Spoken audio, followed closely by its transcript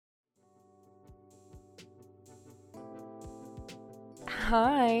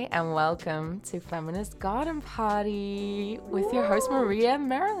Hi, and welcome to Feminist Garden Party with your host Maria and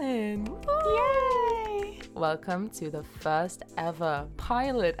Marilyn. Yay! Welcome to the first ever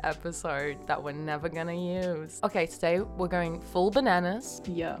pilot episode that we're never gonna use. Okay, today we're going full bananas.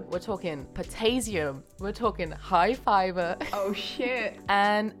 Yeah. We're talking potassium. We're talking high fiber. Oh shit.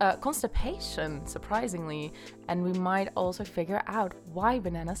 And constipation, surprisingly. And we might also figure out why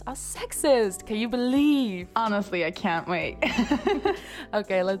bananas are sexist. Can you believe? Honestly, I can't wait.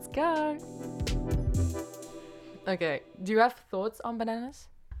 Okay, let's go. Okay, do you have thoughts on bananas?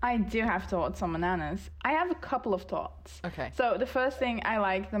 I do have thoughts on bananas. I have a couple of thoughts. Okay. So the first thing I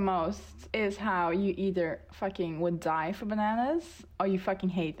like the most is how you either fucking would die for bananas or you fucking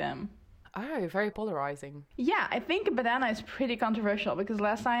hate them. Oh, very polarizing. Yeah, I think a banana is pretty controversial because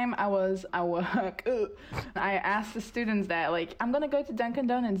last time I was at work, I asked the students that, like, I'm gonna go to Dunkin'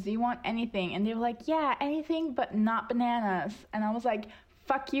 Donuts, do you want anything? And they were like, yeah, anything but not bananas. And I was like,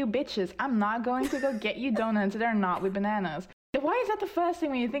 fuck you bitches, I'm not going to go get you donuts that are not with bananas. Why is that the first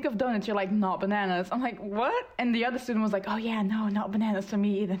thing when you think of donuts? You're like, not bananas. I'm like, what? And the other student was like, oh yeah, no, not bananas for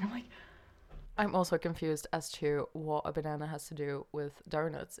me either. And I'm like, I'm also confused as to what a banana has to do with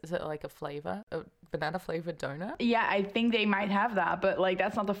donuts. Is it like a flavor? A banana flavored donut? yeah, I think they might have that, but like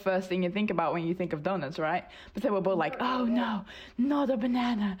that's not the first thing you think about when you think of donuts, right? But they were both like, oh no, not a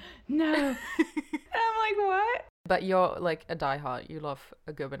banana, no. And I'm like, what? But you're like a diehard. You love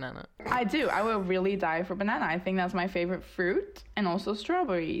a good banana. I do. I will really die for banana. I think that's my favorite fruit, and also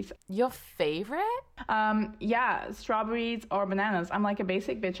strawberries. Your favorite? Yeah, strawberries or bananas. I'm like a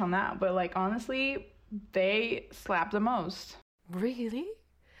basic bitch on that, but like honestly, they slap the most. Really?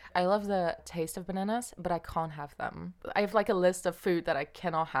 I love the taste of bananas, but I can't have them. I have like a list of food that I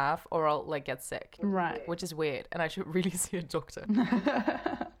cannot have or I'll like get sick. Right. Which is weird, and I should really see a doctor.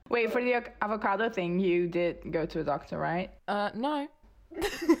 Wait, for the avocado thing, you did go to a doctor, right? No.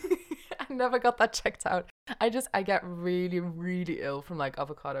 I never got that checked out. I get really, really ill from like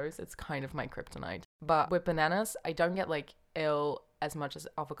avocados. It's kind of my kryptonite. But with bananas, I don't get like ill as much as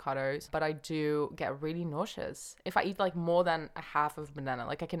avocados, but I do get really nauseous if I eat like more than a half of a banana.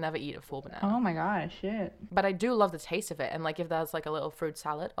 Like I can never eat a full banana. Oh my gosh, shit. But I do love the taste of it, and like if there's like a little fruit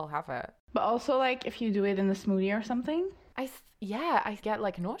salad, I'll have it. But also like if you do it in a smoothie or something, I get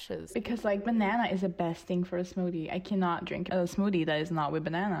like nauseous. because like banana is the best thing for a smoothie. I cannot drink a smoothie that is not with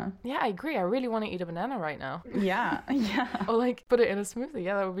banana. Yeah, I agree. I really want to eat a banana right now. Yeah, yeah. Or like put it in a smoothie.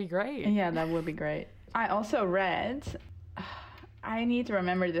 Yeah, that would be great. Yeah, that would be great. I also read, I need to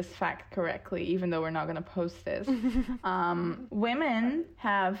remember this fact correctly, even though we're not going to post this. Women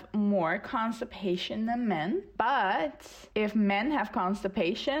have more constipation than men, but if men have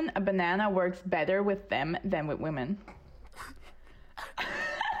constipation, a banana works better with them than with women.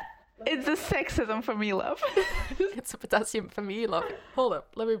 It's a sexism for me, love. It's a potassium for me, love. Hold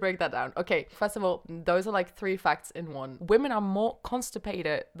up, let me break that down. Okay, first of all, those are like 3 facts in one. Women are more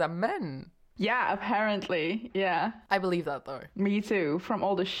constipated than men. Yeah, apparently. Yeah. I believe that though. Me too, from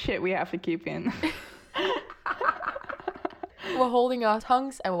all the shit we have to keep in. We're holding our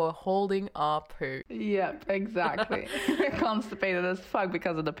tongues and we're holding our poo. Yep, exactly. We're constipated as fuck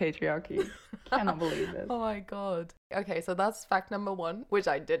because of the patriarchy. Cannot believe this. Oh my god. Okay, so that's fact number 1, which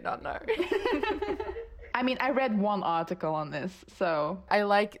I did not know. I mean, I read one article on this, so... I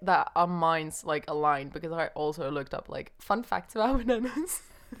like that our minds like aligned, because I also looked up like fun facts about bananas.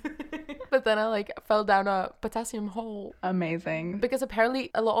 But then I like fell down a potassium hole. Amazing. Because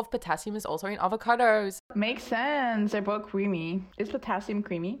apparently a lot of potassium is also in avocados. Makes sense. They're both creamy. Is potassium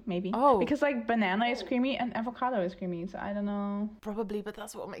creamy? Maybe. Oh. Because like banana is creamy and avocado is creamy, so I don't know. Probably, but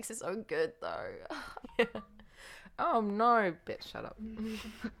that's what makes it so good though. Yeah. Oh no, bitch, shut up.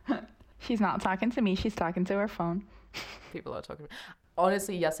 She's not talking to me, she's talking to her phone. People are talking.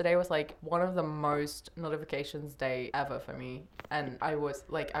 Honestly, yesterday was like one of the most notifications day ever for me, and I was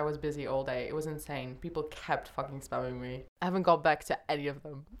busy all day. It was insane. People kept fucking spamming me. I haven't got back to any of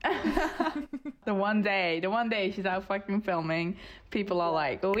them. The one day she's out fucking filming, people are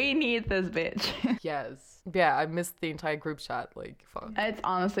like, we need this bitch. Yes. Yeah, I missed the entire group chat. Like, fuck. It's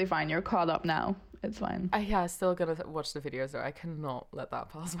honestly fine. You're caught up now. It's fine. I'm still gonna watch the videos though. I cannot let that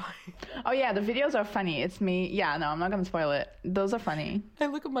pass by. Oh yeah, the videos are funny. It's me. Yeah, no, I'm not gonna spoil it. Those are funny. I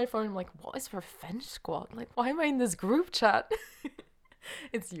look at my phone, I'm like, what is Revenge Squad? Like, why am I in this group chat?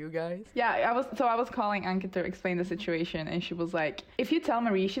 It's you guys. Yeah, I was calling Anke to explain the situation, and she was like, if you tell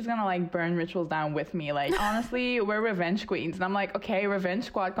Marie, she's gonna like burn rituals down with me. Like, honestly, we're revenge queens. And I'm like, okay, Revenge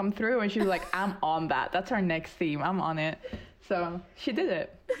Squad, come through. And she was like, I'm on that. That's our next theme. I'm on it. So she did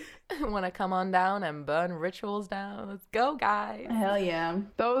it. Want to come on down and burn rituals down? Let's go, guys. Hell yeah.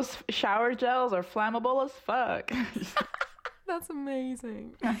 Those shower gels are flammable as fuck. That's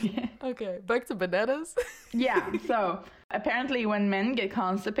amazing. Okay. Okay, back to bananas. Yeah, so apparently when men get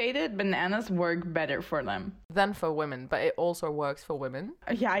constipated, bananas work better for them. Than for women, but it also works for women.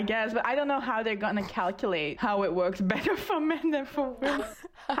 Yeah, I guess, but I don't know how they're gonna calculate how it works better for men than for women.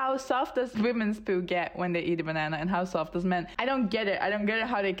 How soft does women's poo get when they eat a banana, and how soft does men? I don't get it. I don't get it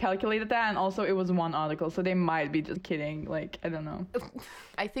how they calculated that, and also it was one article, so they might be just kidding. Like, I don't know.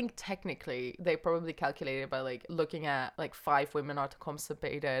 I think technically they probably calculated by like looking at like 5 women are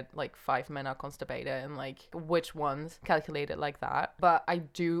constipated, like 5 men are constipated, and like which ones calculated like that. But I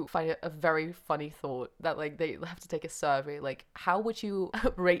do find it a very funny thought that like they have to take a survey. Like, how would you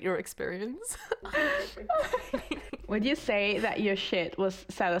rate your experience? Would you say that your shit was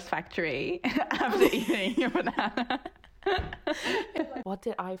satisfactory after eating your banana? What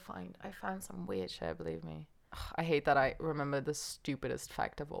did I find? I found some weird shit, believe me. I hate that I remember the stupidest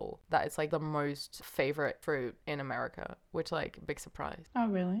fact of all, that it's like the most favorite fruit in America, which like big surprise. Oh,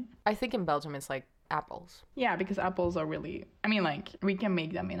 really? I think in Belgium it's like apples. Yeah, because apples are really, I mean, like, we can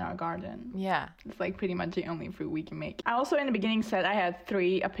make them in our garden. Yeah. It's like pretty much the only fruit we can make. I also in the beginning said I had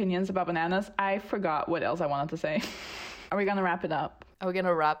 3 opinions about bananas. I forgot what else I wanted to say. Are we gonna wrap it up? Are we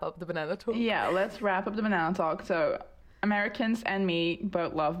gonna wrap up the banana talk? Yeah, let's wrap up the banana talk. So Americans and me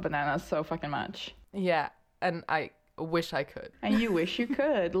both love bananas so fucking much. Yeah, and I wish I could. And you wish you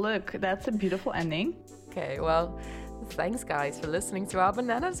could. Look, that's a beautiful ending. Okay, well, thanks guys for listening to our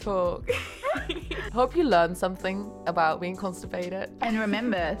banana talk. Hope you learned something about being constipated. And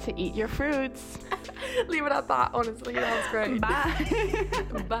remember to eat your fruits. Leave it at that, honestly. That was great.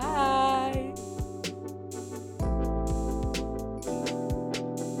 Bye. Bye.